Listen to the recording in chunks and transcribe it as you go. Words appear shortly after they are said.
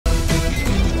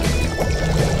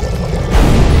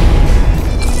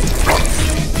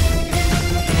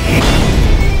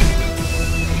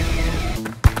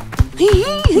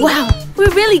Wow,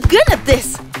 we're really good at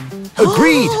this.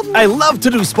 Agreed. I love to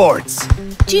do sports.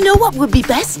 Do you know what would be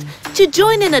best? To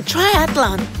join in a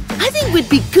triathlon. I think we'd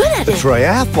be good at A it.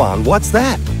 triathlon? What's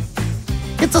that?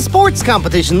 It's a sports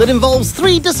competition that involves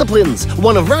 3 disciplines.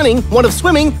 One of running, one of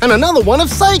swimming, and another one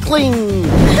of cycling.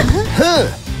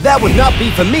 Huh. That would not be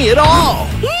for me at all.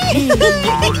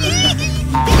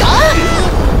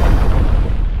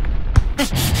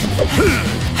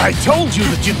 I told you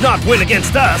that you'd not win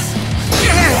against us.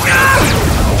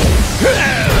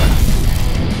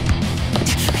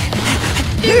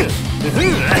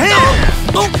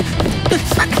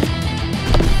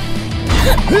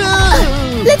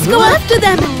 Let's go after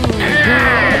them.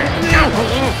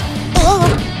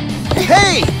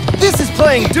 Hey, this is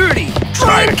playing dirty.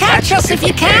 Try to catch us if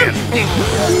you can.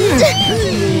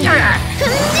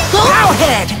 Go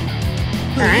ahead.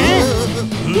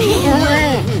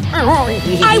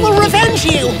 I will revenge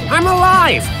you. I'm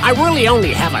alive. I really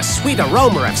only have a sweet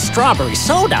aroma of strawberry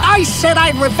soda. I said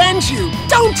I'd revenge you.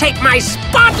 Don't take my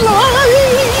spotlight.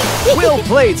 Well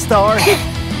played, Star.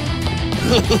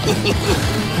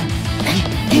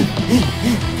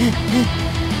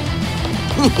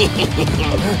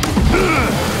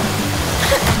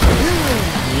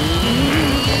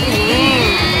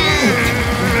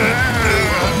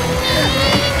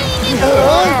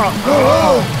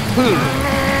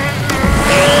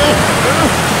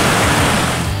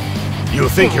 You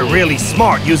think you're really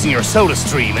smart using your soda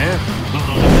stream, eh?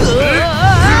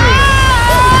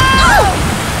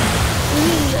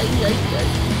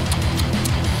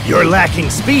 You're lacking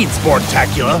speed,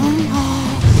 Sportacula.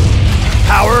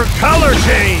 Power color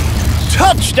change!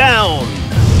 Touchdown!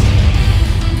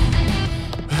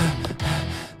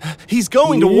 He's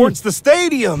going towards the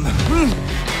stadium.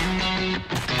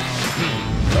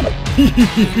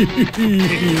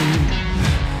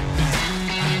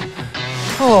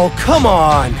 Oh, come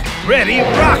on! Ready,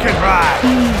 rocket ride!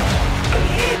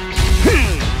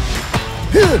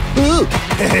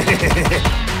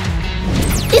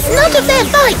 It's not a fair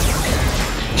fight.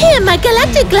 Here, my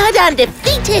galactic glider, and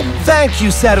defeat him. Thank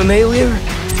you, Saturnalia.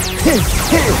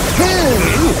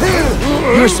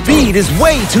 Your speed is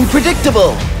way too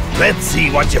predictable. Let's see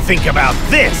what you think about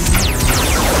this.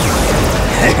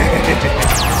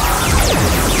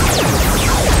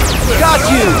 Got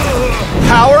you!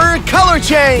 Power color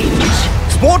change!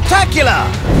 Sportacula!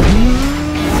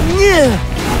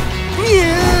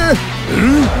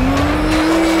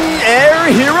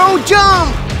 Air hero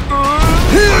jump!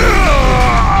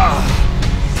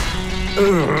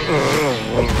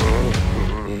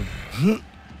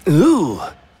 Ooh.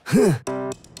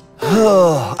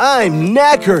 Oh, I'm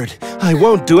knackered. I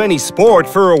won't do any sport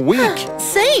for a week.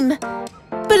 Same.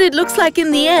 But it looks like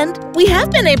in the end, we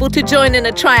have been able to join in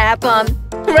a triathlon.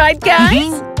 Right,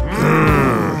 guys?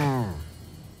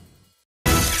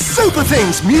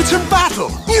 SuperThings Mutant Battle!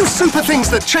 New SuperThings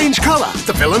that change color.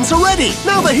 The villains are ready.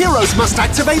 Now the heroes must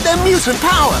activate their mutant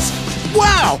powers.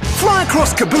 Wow! Fly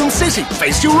across Kaboom City.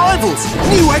 Face your rivals.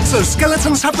 New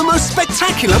exoskeletons have the most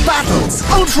spectacular battles.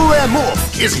 Ultra rare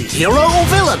morph. Is he hero or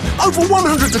villain? Over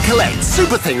 100 to collect.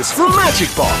 SuperThings from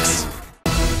Magic Box.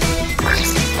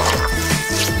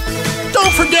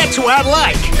 Don't forget to add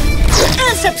like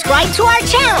And subscribe to our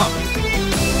channel.